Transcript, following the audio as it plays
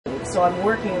So I'm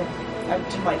working,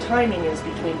 my timing is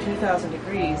between 2,000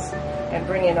 degrees and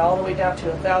bringing it all the way down to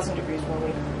 1,000 degrees when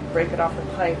we break it off the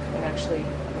pipe and actually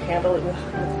handle it with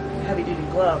heavy-duty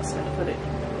gloves and put it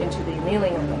into the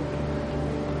annealing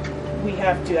oven. We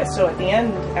have to, so at the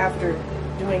end, after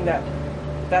doing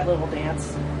that little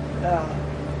dance,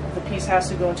 the piece has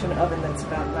to go into an oven that's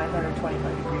about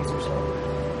 925 degrees or so,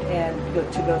 and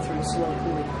to go through a slow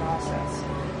cooling process.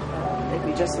 If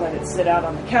we just let it sit out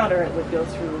on the counter, it would go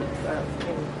through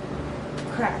and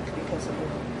crack because it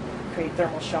would create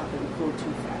thermal shock. It would cool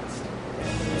too fast. And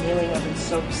the annealing oven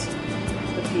soaks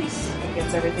the piece and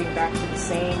gets everything back to the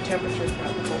same temperature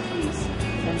throughout the whole piece.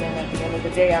 And then at the end of the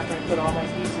day, after I put all my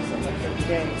pieces in there for the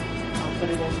day, I'll put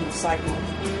it into the cycle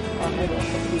on my little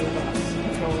gearbox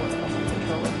controller,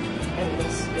 and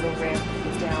it'll ramp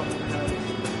it down overnight.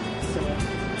 So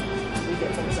we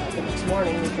get things out the next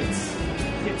morning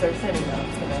if they're thin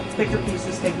enough. You know, thicker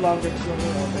pieces take longer to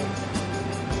anneal, but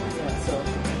yeah. So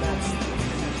that's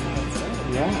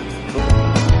yeah.